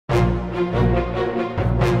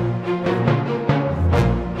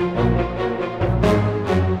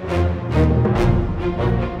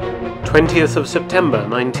20th of September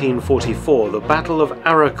 1944, the Battle of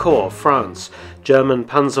Haraucourt, France. German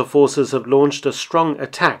panzer forces had launched a strong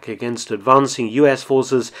attack against advancing US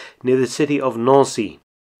forces near the city of Nancy,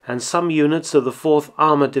 and some units of the 4th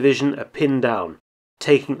Armoured Division are pinned down.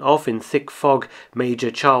 Taking off in thick fog,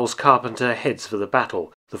 Major Charles Carpenter heads for the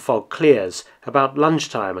battle. The fog clears about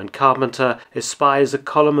lunchtime, and Carpenter espies a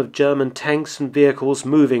column of German tanks and vehicles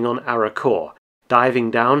moving on Haraucourt.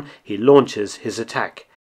 Diving down, he launches his attack.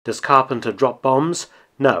 Does Carpenter drop bombs?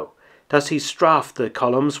 No. Does he strafe the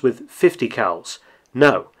columns with 50 cals?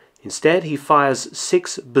 No. Instead, he fires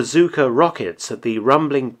 6 bazooka rockets at the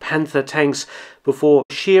rumbling Panther tanks before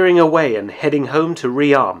shearing away and heading home to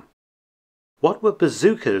rearm. What were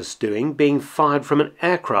bazookas doing being fired from an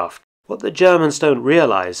aircraft? What the Germans don't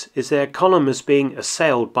realize is their column is being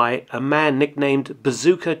assailed by a man nicknamed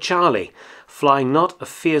Bazooka Charlie, flying not a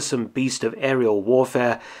fearsome beast of aerial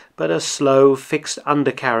warfare, but a slow, fixed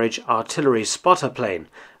undercarriage artillery spotter plane,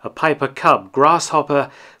 a Piper Cub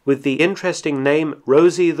grasshopper with the interesting name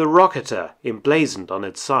Rosie the Rocketer emblazoned on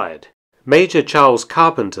its side. Major Charles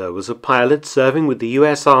Carpenter was a pilot serving with the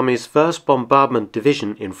U.S. Army's 1st Bombardment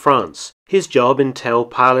Division in France. His job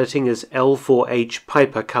entailed piloting his L-4H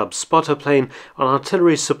Piper Cub spotter plane on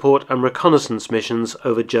artillery support and reconnaissance missions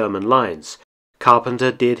over German lines.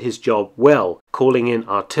 Carpenter did his job well, calling in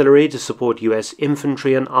artillery to support U.S.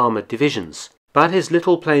 infantry and armoured divisions. But his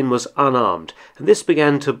little plane was unarmed, and this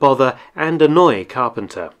began to bother and annoy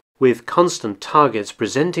Carpenter. With constant targets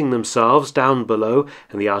presenting themselves down below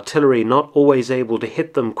and the artillery not always able to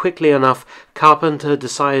hit them quickly enough, Carpenter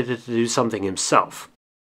decided to do something himself.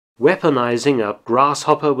 Weaponizing a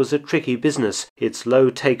grasshopper was a tricky business, its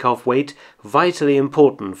low takeoff weight vitally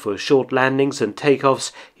important for short landings and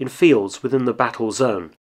takeoffs in fields within the battle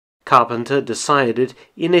zone. Carpenter decided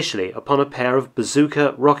initially upon a pair of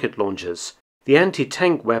bazooka rocket launchers. The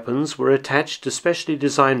anti-tank weapons were attached to specially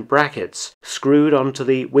designed brackets screwed onto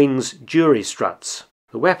the wing's jury struts.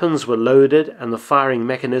 The weapons were loaded and the firing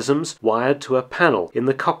mechanisms wired to a panel in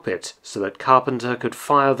the cockpit so that Carpenter could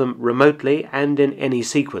fire them remotely and in any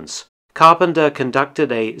sequence. Carpenter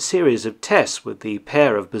conducted a series of tests with the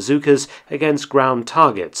pair of bazookas against ground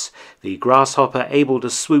targets, the grasshopper able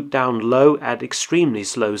to swoop down low at extremely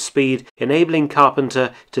slow speed, enabling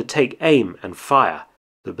Carpenter to take aim and fire.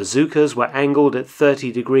 The bazookas were angled at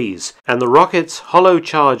 30 degrees, and the rocket's hollow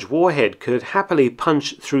charge warhead could happily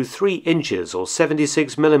punch through 3 inches or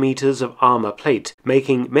 76 millimeters of armor plate,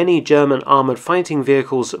 making many German armored fighting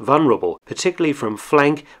vehicles vulnerable, particularly from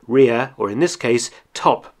flank, rear, or in this case,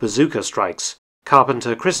 top bazooka strikes.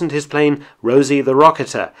 Carpenter christened his plane Rosie the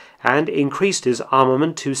Rocketer and increased his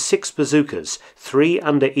armament to 6 bazookas, 3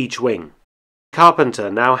 under each wing. Carpenter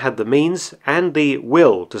now had the means and the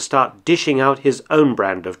will to start dishing out his own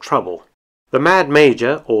brand of trouble. The Mad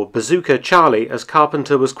Major, or Bazooka Charlie as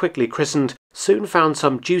Carpenter was quickly christened, soon found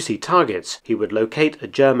some juicy targets. He would locate a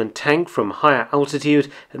German tank from higher altitude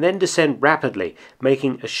and then descend rapidly,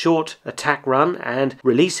 making a short attack run and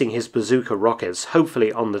releasing his bazooka rockets,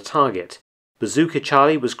 hopefully on the target. Bazooka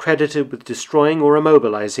Charlie was credited with destroying or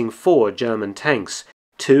immobilizing 4 German tanks,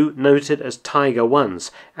 2 noted as Tiger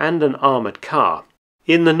 1s, and an armoured car.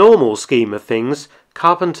 In the normal scheme of things,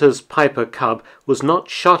 Carpenter's Piper Cub was not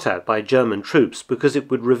shot at by German troops because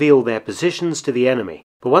it would reveal their positions to the enemy.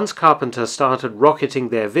 But once Carpenter started rocketing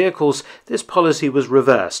their vehicles, this policy was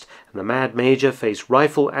reversed, and the Mad Major faced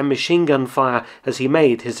rifle and machine gun fire as he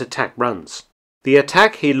made his attack runs. The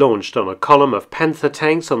attack he launched on a column of Panther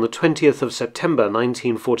tanks on the 20th of September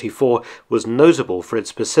 1944 was notable for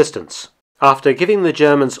its persistence. After giving the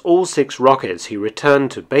Germans all 6 rockets, he returned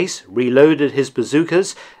to base, reloaded his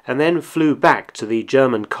bazookas, and then flew back to the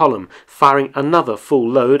German column, firing another full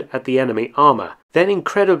load at the enemy armour. Then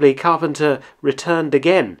incredibly Carpenter returned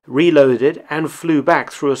again, reloaded, and flew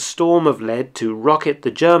back through a storm of lead to rocket the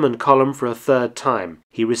German column for a 3rd time.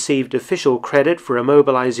 He received official credit for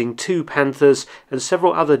immobilizing 2 Panthers and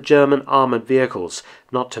several other German armoured vehicles,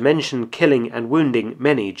 not to mention killing and wounding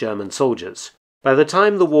many German soldiers. By the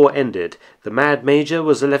time the war ended, the Mad Major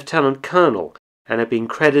was a lieutenant colonel and had been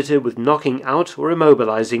credited with knocking out or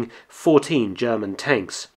immobilizing 14 German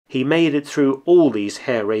tanks. He made it through all these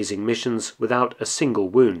hair-raising missions without a single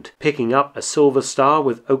wound, picking up a Silver Star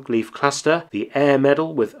with Oak Leaf Cluster, the Air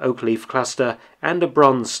Medal with Oak Leaf Cluster, and a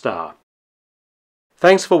Bronze Star.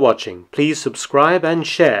 Thanks for watching. Please subscribe and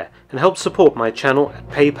share, and help support my channel at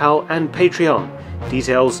PayPal and Patreon.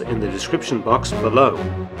 Details in the description box below.